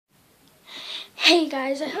Hey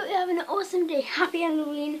guys, I hope you're having an awesome day. Happy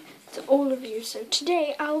Halloween to all of you. So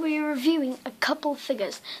today I'll be reviewing a couple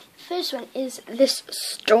figures. The first one is this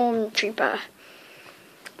Stormtrooper.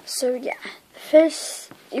 So yeah,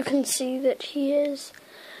 first you can see that he's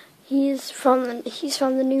from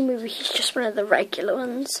the new movie. He's just one of the regular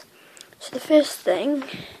ones. So the first thing,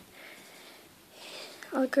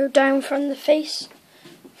 I'll go down from the face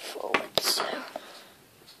forward. So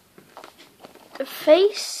the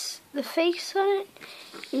face on it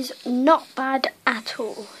is not bad at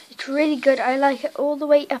all. It's really good. I like it all the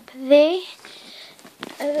way up there.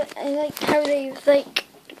 I like how they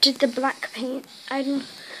did the black paint.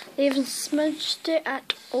 They haven't smudged it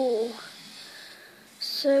at all.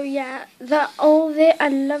 So yeah, that all there, I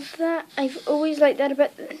love that. I've always liked that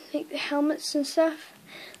about the helmets and stuff.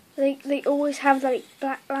 They always have like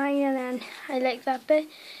black line, and then I like that bit.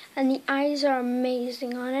 And the eyes are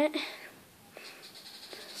amazing on it.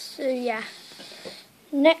 So yeah.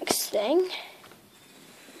 Next thing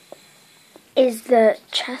is the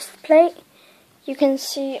chest plate. You can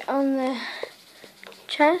see on the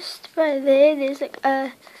chest by there's like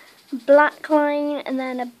a black line and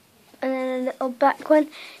then a little black one.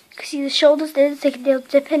 You can see the shoulders there, it's like a little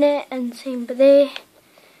dip in it, and same by there.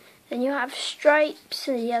 Then you have stripes,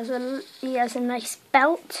 and he has a nice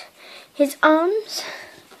belt. His arms,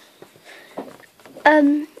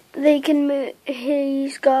 they can move.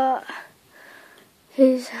 He's got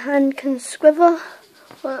his hand can swivel.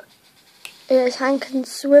 His hand can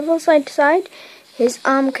swivel side to side. His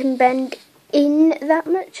arm can bend in that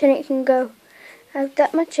much, and it can go out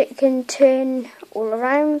that much. It can turn all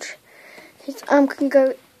around. His arm can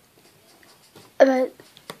go about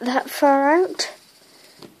that far out.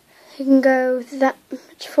 He can go that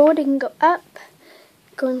much forward. He can go up,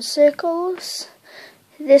 go in circles.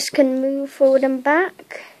 This can move forward and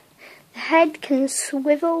back. The head can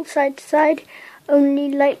swivel side to side, only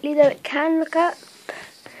lightly, though it can look up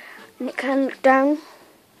and it can look down.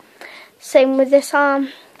 Same with this arm.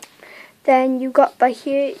 Then you got by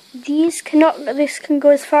here, this can go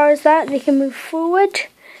as far as that. They can move forward.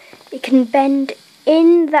 It can bend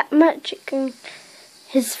in that much.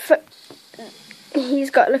 His foot,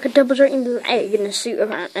 he's got like a double jointed leg in a suit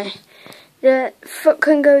apparently. The foot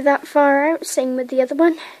can go that far out, same with the other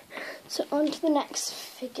one. So on to the next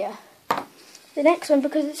figure. The next one,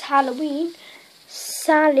 because it's Halloween,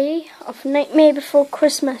 Sally of Nightmare Before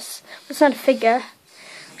Christmas. It's not a figure.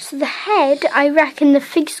 So the head, I reckon the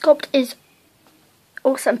fig sculpt is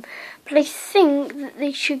awesome. But I think that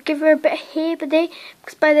they should give her a bit of hair by there,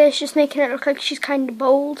 because by there it's just making it look like she's kind of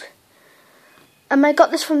bald. I got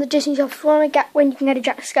this from the Disney shop. If you want to get one, you can get a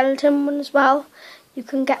Jack Skellington one as well. You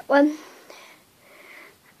can get one.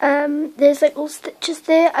 There's like all stitches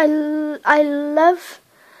there. I love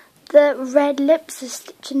the red lips are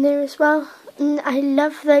stitched in there as well, and I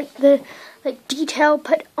love the detail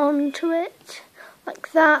put onto it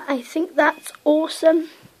like that. I think that's awesome.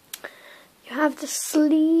 You have the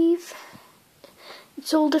sleeve.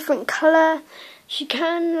 It's all different colour. She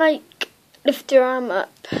can like lift her arm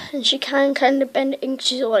up, and she can kind of bend it in.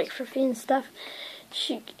 She's all like fluffy and stuff.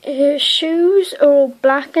 Her shoes are all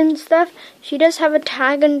black and stuff. She does have a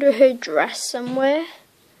tag under her dress somewhere.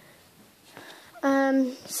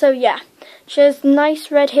 So yeah, she has nice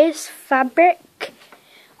red hair, fabric.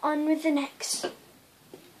 On with the next.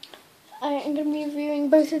 I'm going to be reviewing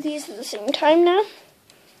both of these at the same time now.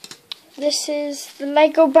 This is the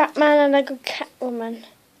Lego Batman and Lego Catwoman.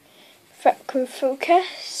 Crew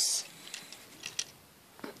focus.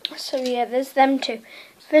 So yeah, there's them two.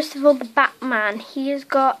 First of all, the Batman. He has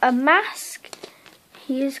got a mask.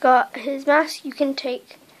 He's got his mask. You can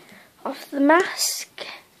take off the mask.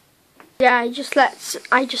 Yeah, I just let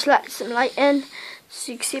some light in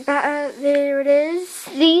so you can see better. There it is.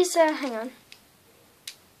 These are, hang on,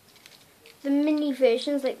 the mini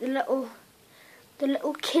versions, like the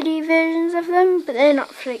little kiddie versions of them, but they're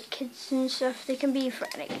not for like kids and stuff. They can be for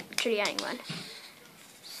like literally anyone.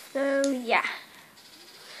 So yeah.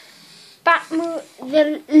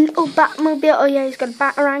 The little Batmobile. Oh yeah, he's got a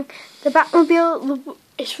Batarang. The Batmobile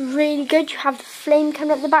is really good. You have the flame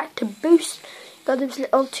coming up the back to boost. Got those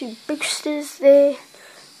little two boosters there.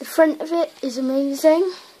 The front of it is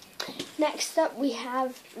amazing. Next up we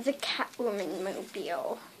have the Catwoman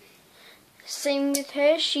mobile. Same with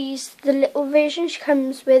her. She's the little version. She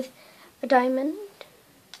comes with a diamond.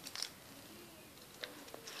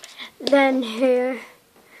 Then her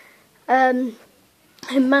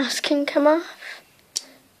mask can come off.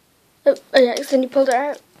 Oh, I accidentally pulled it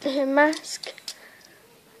out. Her mask.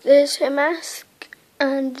 There's her mask,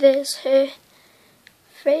 and there's her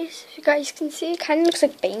face. If you guys can see, it kind of looks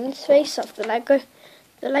like Bane's face off the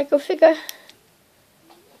Lego figure.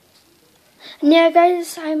 And yeah,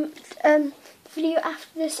 guys, the video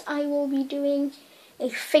after this, I will be doing a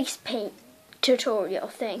face paint tutorial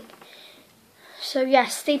thing. So yeah,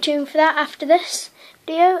 stay tuned for that after this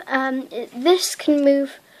video. This can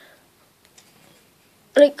move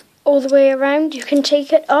like all the way around. You can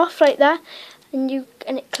take it off like that, and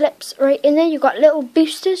it clips right in there. You've got little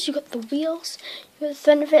boosters. You've got the wheels. You've got the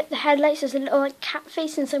front of it. The headlights. There's a little like cat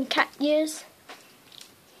face and some cat ears.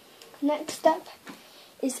 Next up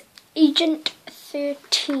is Agent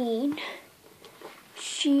 13.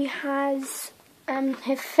 She has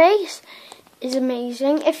her face is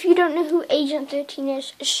amazing. If you don't know who Agent 13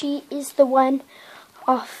 is, she is the one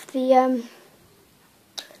off the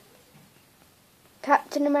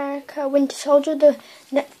Captain America Winter Soldier, the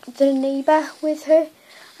neighbour with her,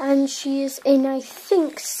 and she is in, I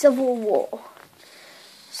think, Civil War.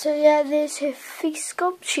 So yeah, there's her face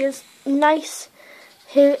sculpt. She has nice,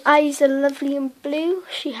 her eyes are lovely and blue.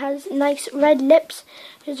 She has nice red lips.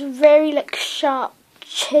 There's a very like sharp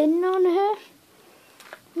chin on her.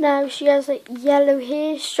 Now she has like yellow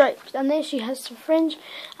hair stripes down there. She has some fringe.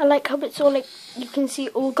 I like how it's all like, you can see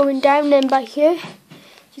it all going down, and by here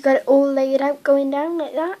you got it all laid out going down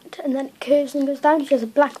like that, and then it curves and goes down. She has a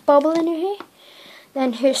black bobble in her hair.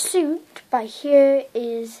 Then her suit by here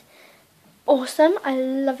is awesome. I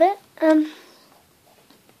love it.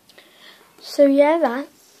 So yeah,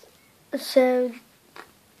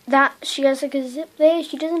 that she has like a zip there.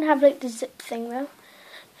 She doesn't have like the zip thing though.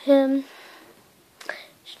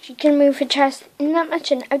 She can move her chest in that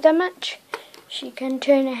much and out that much. She can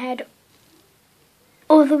turn her head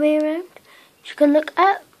all the way around. She can look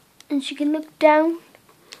up and she can look down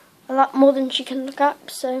a lot more than she can look up.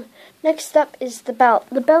 So next up is the belt.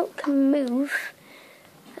 The belt can move,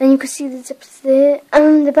 and you can see the zips there.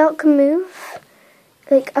 The belt can move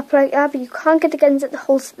like up like that, but you can't get the guns at the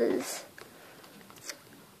holsters.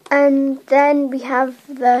 And then we have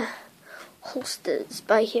the holsters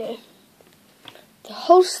by here. The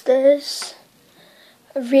holsters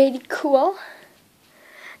are really cool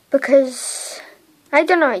because, I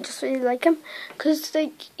don't know, I just really like them because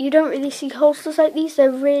like you don't really see holsters like these.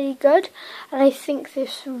 They're really good, and I think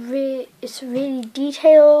it's really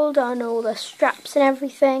detailed on all the straps and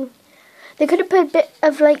everything. They could have put a bit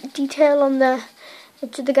of like detail on the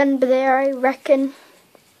edge of the gun, but there, I reckon.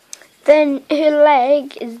 Then her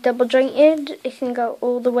leg is double jointed. It can go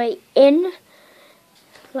all the way in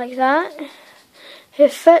like that. Her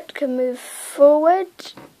foot can move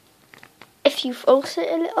forward if you force it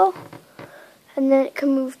a little, and then it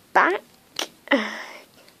can move back.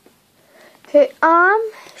 Her arm,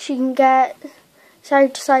 she can get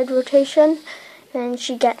side to side rotation, and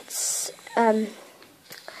she gets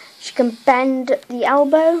she can bend the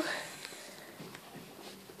elbow.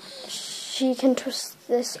 She can twist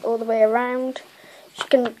this all the way around. She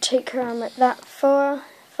can take her arm like that far.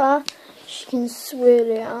 She can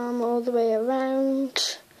swirl her arm all the way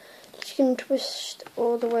around. She can twist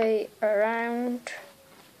all the way around.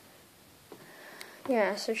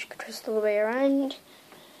 Yeah, so she can twist all the way around.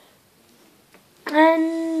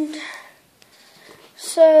 And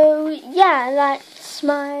so yeah, that's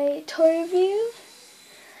my toy review.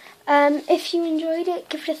 If you enjoyed it,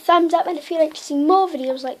 give it a thumbs up, and if you'd like to see more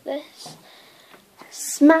videos like this,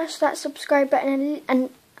 smash that subscribe button, and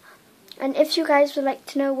if you guys would like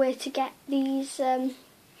to know where to get these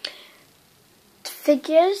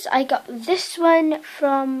figures, I got this one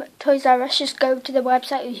from Toys R Us. Just go to the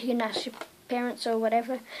website, or you can ask your parents or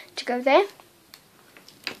whatever to go there.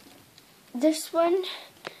 This one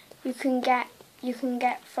you can get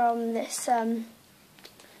from this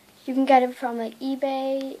you can get it from like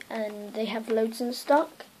eBay, and they have loads in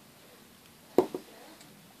stock.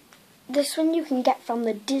 This one you can get from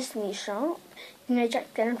the Disney shop. You know,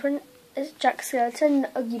 Jack Skeleton,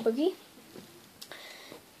 Oogie Boogie.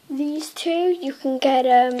 These two you can get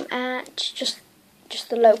at just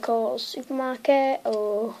the local supermarket,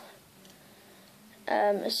 or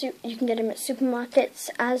you can get them at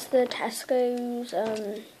supermarkets, as the Tesco's,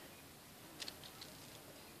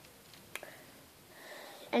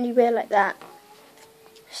 anywhere like that.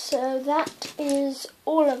 So that is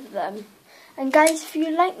all of them. And guys, if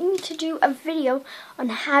you'd like me to do a video on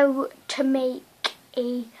how to make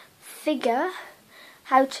a figure,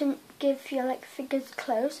 how to give your like figures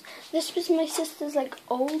clothes. This was my sister's like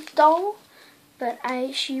old doll, but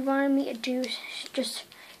she wanted me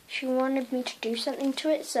to do something to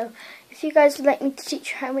it. So if you guys would like me to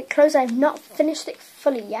teach you how to make clothes, I've not finished it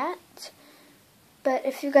fully yet. But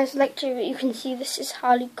if you guys would like to, you can see this is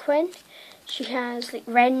Harley Quinn. She has like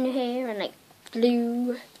red hair and like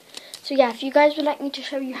blue. So yeah, if you guys would like me to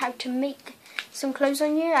show you how to make some clothes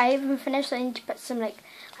on you. I haven't finished. I need to put some, like,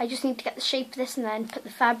 I just need to get the shape of this and then put the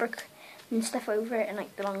fabric and stuff over it and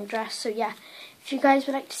like the long dress. So yeah, if you guys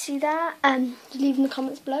would like to see that, leave in the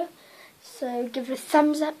comments below. So give it a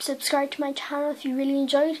thumbs up, subscribe to my channel if you really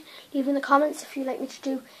enjoyed. Leave in the comments if you'd like me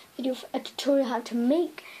to do a tutorial how to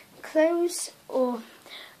make clothes, or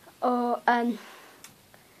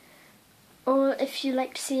if you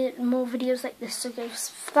like to see more videos like this. So give us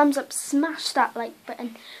a thumbs up, smash that like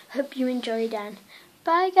button. Hope you enjoyed, and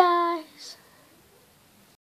bye guys.